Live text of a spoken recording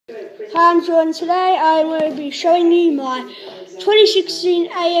Hi, I'm John. Today I will be showing you my 2016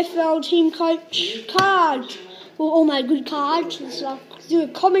 AFL team coach card. Well, all my good cards. So I'll do a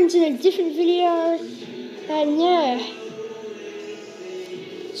comment in a different video. And yeah.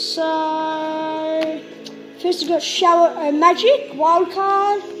 So first we got Magic, wild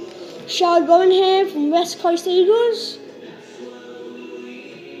card. Sherwood Birmingham from West Coast Eagles.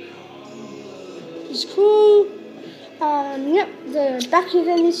 It's cool. Yep, the back of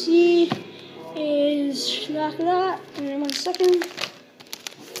them this year is like that. And 1 second.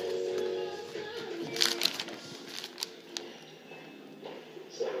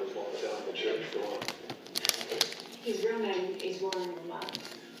 His real name is Warren Lamar.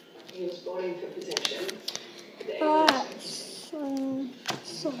 He was brought in for protection. Alright,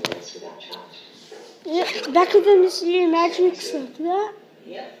 yep, back of them this year, Magic's like that.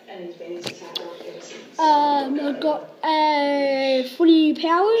 Yep, and he's been his tackle ever since. I've got footy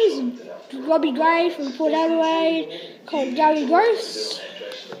powers, Robbie Gray from Port Adelaide, called Gary Gross.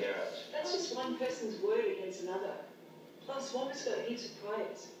 That's just one person's word against another. Plus, one has got heaps of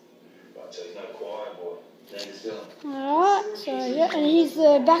praise. Right, so he's no quiet boy. Alright, so yeah, and here's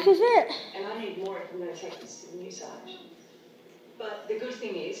the back of it. And I need more if I'm going to take this to the new side. But the good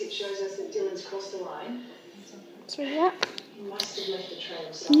thing is, it shows us that Dylan's crossed the line. So yeah. He must have left the trail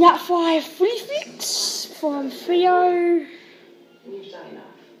of something. Nut 5 footy fix from Theo. You've done enough.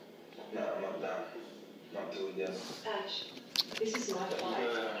 No, I'm not done. Not till we get Ash, this is my fight.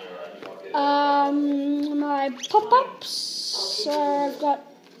 My pop-ups. So I've got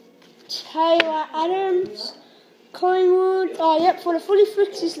Taylor Adams, Collingwood. Oh, yep, for the footy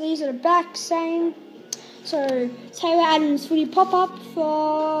fixes, these are the back, same. So, Taylor Adams footy pop-up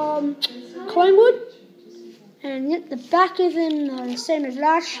from Collingwood. And yep, the back of them are the same as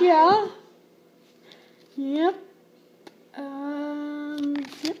last year. Yep.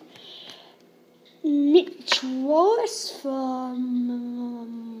 Yep. Mitch Wallace from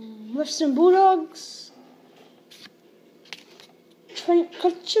Western Bulldogs. Trent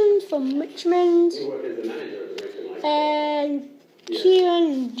Cotchin from Richmond, and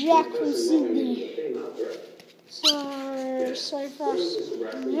Kieran Jack from Sydney. So far,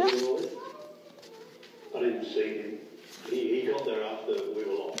 yeah. I didn't see him. He got there after we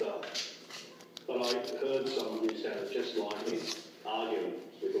were locked up. But I heard someone who sounded just like him arguing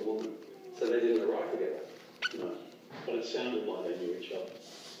with a woman. So they didn't arrive together? No. But it sounded like they knew each other.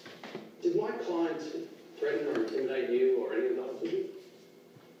 Did my client threaten or intimidate you or any of those people?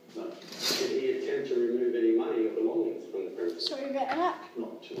 No. Did he attempt to remove any money or belongings from the premises? Sorry about that.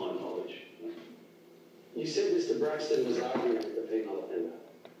 Not to my knowledge. No. You said Mr. Braxton was arguing with the female offender.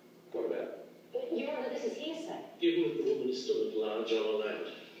 What about it? But Your Honour, this is hearsay. Given that the woman is still at large, I'll allow it.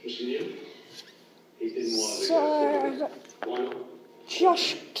 Mr. Neal? He didn't want to So I've got Why not?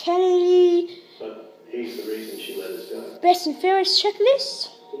 Josh Kennedy, But he's the reason she let us go. best and fairest checklist.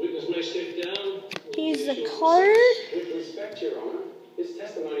 The witness may step down. Here's the code. With respect, Your Honour, his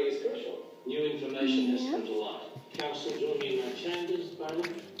testimony is crucial. New information has come to light. Counsel join me in my chambers,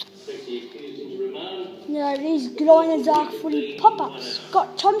 Baron. Take the accused into remand. No, these glow-in-the-dark footy pop-ups.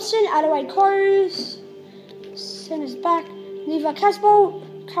 Scott Thompson, Adelaide Crows. Centers back. Levi Casbolt,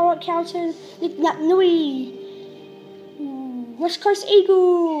 Carrot Carlton, Nick Nui. West Coast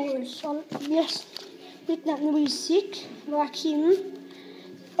Eagles. Yes, Nick Nui's sick, like him.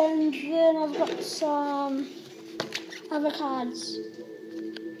 And then I've got some other cards.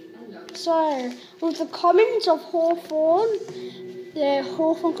 So, with the comments of Hawthorn, the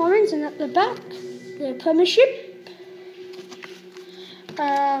Hawthorn comments, and at the back, the Premiership.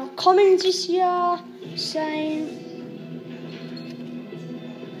 Comments this year, same.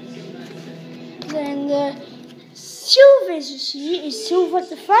 Then the Silvers this year is silver at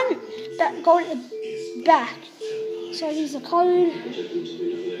the front, that gold at the back. So here's the code.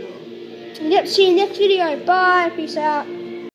 Yep, see you next video. Bye. Peace out.